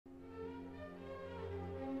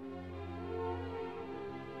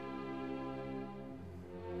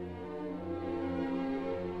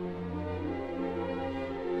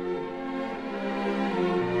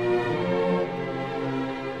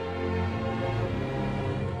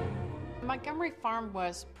Montgomery Farm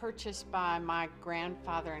was purchased by my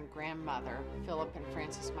grandfather and grandmother, Philip and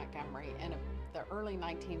Frances Montgomery, in the early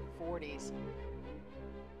 1940s.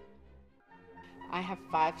 I have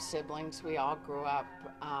 5 siblings. We all grew up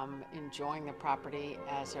enjoying the property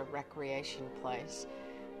as a recreation place.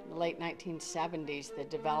 In the late 1970s, the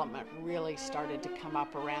development really started to come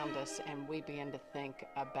up around us, and we began to think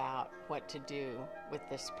about what to do with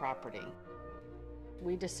this property.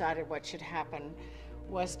 We decided what should happen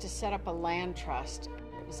was to set up a land trust.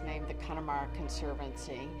 It was named the Connemara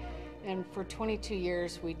Conservancy. And for 22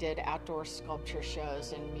 years, we did outdoor sculpture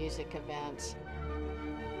shows and music events.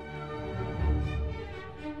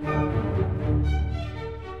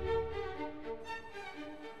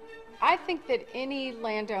 I think that any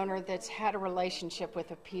landowner that's had a relationship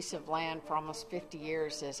with a piece of land for almost 50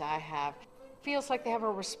 years, as I have, feels like they have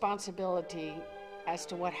a responsibility as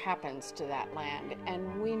to what happens to that land.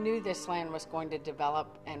 And we knew this land was going to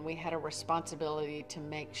develop, and we had a responsibility to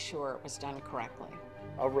make sure it was done correctly.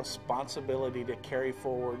 A responsibility to carry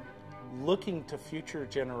forward, looking to future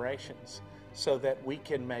generations so that we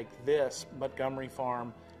can make this Montgomery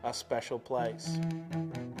Farm a special place.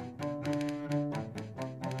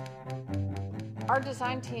 Our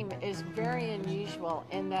design team is very unusual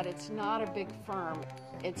in that it's not a big firm.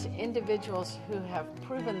 It's individuals who have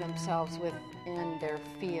proven themselves within their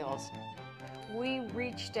fields. We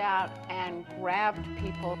reached out and grabbed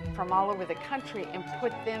people from all over the country and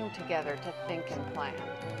put them together to think and plan.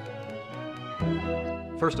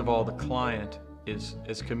 First of all, the client is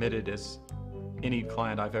as committed as any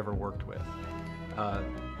client I've ever worked with.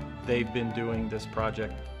 They've been doing this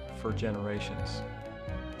project for generations.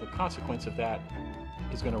 The consequence of that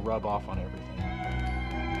is going to rub off on everything.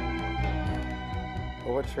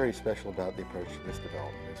 Well, what's very special about the approach to this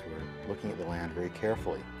development is we're looking at the land very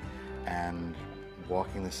carefully and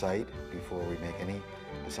walking the site before we make any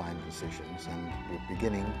design decisions, and we're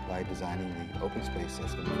beginning by designing the open space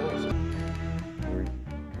system first. We're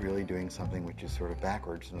really doing something which is sort of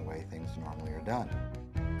backwards in the way things normally are done.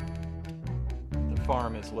 The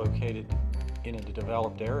farm is located in a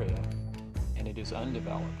developed area, and it is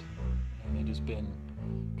undeveloped, and it has been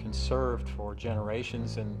conserved for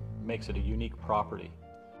generations and makes it a unique property.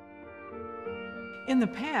 In the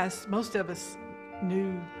past, most of us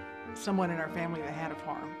knew someone in our family that had a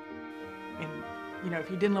farm. And you know,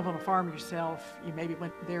 if you didn't live on a farm yourself, you maybe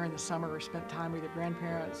went there in the summer or spent time with your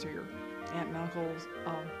grandparents or your aunt and uncles.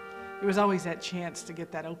 There was always that chance to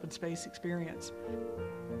get that open space experience.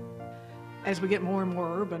 As we get more and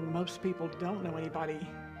more urban, most people don't know anybody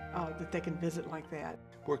that they can visit like that.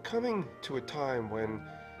 We're coming to a time when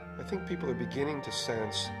I think people are beginning to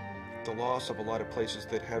sense the loss of a lot of places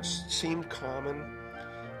that have seemed common.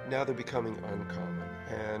 Now they're becoming uncommon,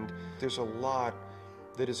 and there's a lot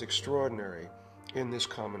that is extraordinary in this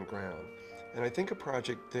common ground. And I think a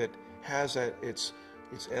project that has at its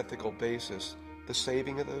ethical basis the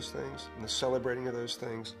saving of those things and the celebrating of those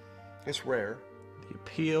things, it's rare. The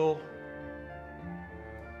appeal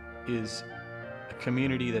is a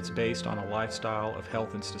community that's based on a lifestyle of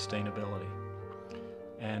health and sustainability.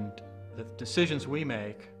 And the decisions we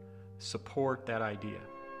make support that idea.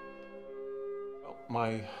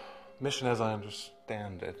 My mission, as I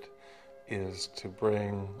understand it, is to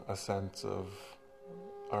bring a sense of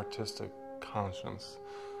artistic conscience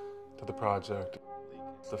to the project.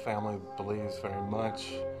 The family believes very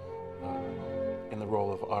much in the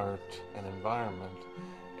role of art and environment,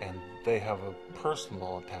 and they have a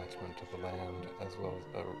personal attachment to the land as well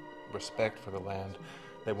as a respect for the land.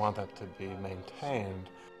 They want that to be maintained.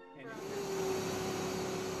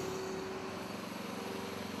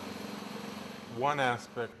 One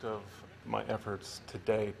aspect of my efforts to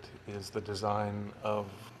date is the design of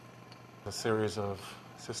a series of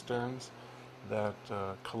cisterns that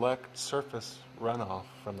collect surface runoff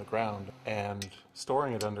from the ground and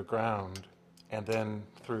storing it underground, and then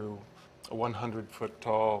through a 100-foot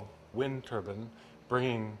tall wind turbine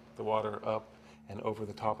bringing the water up and over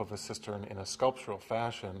the top of a cistern in a sculptural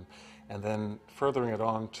fashion, and then furthering it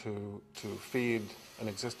on to feed an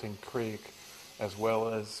existing creek, as well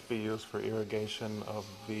as be used for irrigation of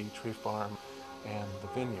the tree farm and the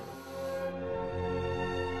vineyard.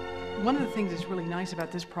 One of the things that's really nice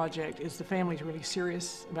about this project is the family's really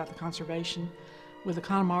serious about the conservation. With the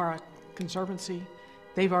Connemara Conservancy,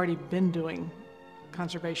 they've already been doing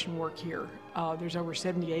conservation work here. There's over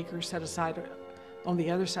 70 acres set aside on the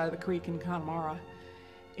other side of the creek in Connemara,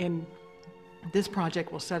 and this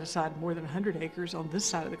project will set aside more than 100 acres on this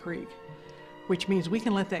side of the creek, which means we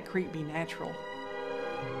can let that creek be natural.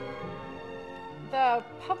 The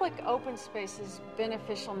public open space is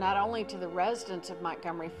beneficial not only to the residents of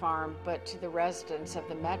Montgomery Farm, but to the residents of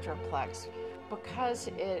the Metroplex because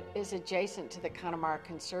it is adjacent to the Connemara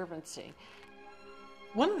Conservancy.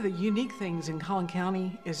 One of the unique things in Collin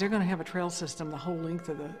County is they're going to have a trail system the whole length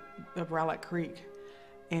of Rowlett Creek.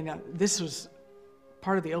 And this was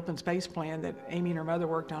part of the open space plan that Amy and her mother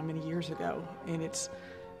worked on many years ago, and it's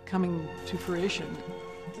coming to fruition.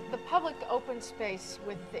 The public open space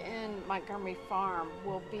within Montgomery Farm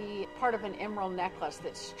will be part of an emerald necklace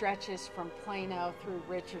that stretches from Plano through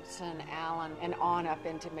Richardson, Allen, and on up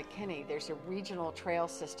into McKinney. There's a regional trail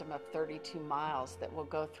system of 32 miles that will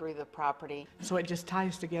go through the property. So it just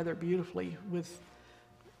ties together beautifully with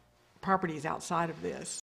properties outside of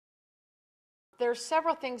this. There are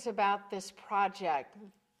several things about this project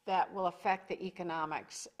that will affect the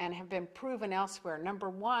economics and have been proven elsewhere. Number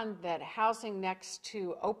one, that housing next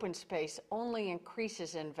to open space only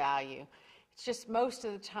increases in value. It's just most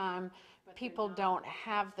of the time people don't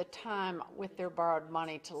have the time with their borrowed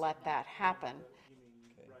money to let that happen.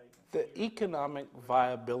 The economic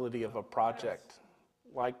viability of a project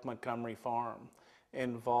like Montgomery Farm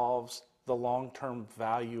involves the long-term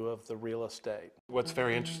value of the real estate. What's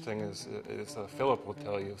very interesting is Philip will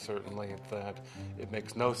tell you certainly that it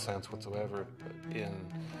makes no sense whatsoever in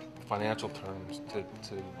financial terms to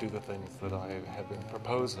do the things that I have been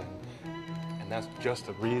proposing, and that's just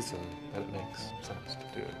the reason that it makes sense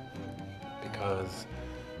to do it. Because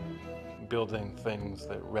building things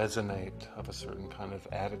that resonate of a certain kind of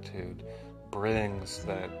attitude brings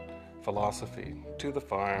that philosophy to the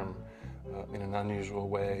farm in an unusual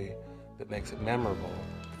way that makes it memorable.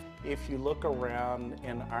 If you look around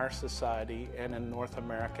in our society and in North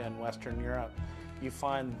America and Western Europe, you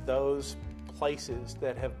find those places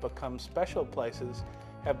that have become special places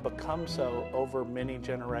have become so over many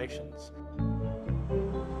generations.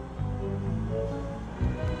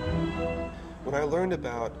 When I learned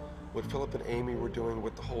about what Philip and Amy were doing,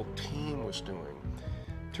 what the whole team was doing,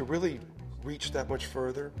 to really reach that much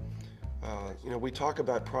further, we talk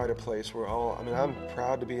about pride of place. I'm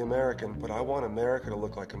proud to be American, but I want America to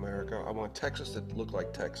look like America. I want Texas to look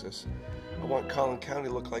like Texas. I want Collin County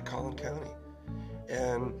to look like Collin County.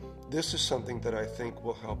 And this is something that I think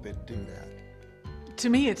will help it do that. To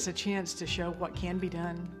me, it's a chance to show what can be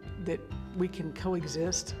done, that we can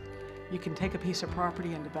coexist. You can take a piece of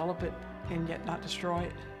property and develop it and yet not destroy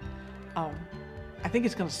it. I think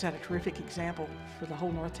it's going to set a terrific example for the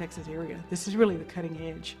whole North Texas area. This is really the cutting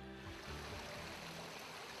edge.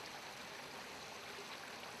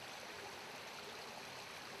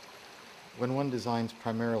 When one designs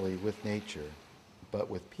primarily with nature, but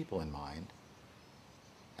with people in mind,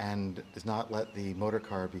 and does not let the motor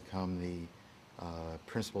car become the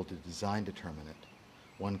principle to design determinant,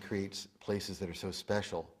 one creates places that are so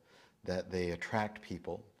special that they attract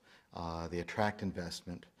people, they attract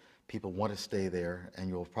investment, people want to stay there, and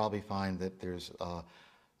you'll probably find that there's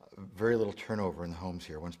very little turnover in the homes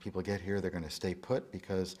here. Once people get here, they're going to stay put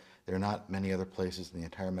because there are not many other places in the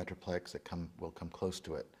entire Metroplex that will come close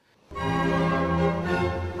to it.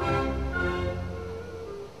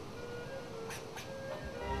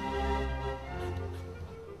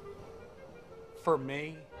 For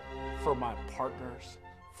me, for my partners,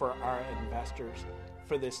 for our investors,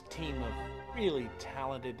 for this team of really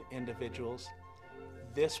talented individuals,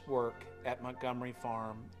 this work at Montgomery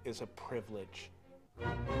Farm is a privilege.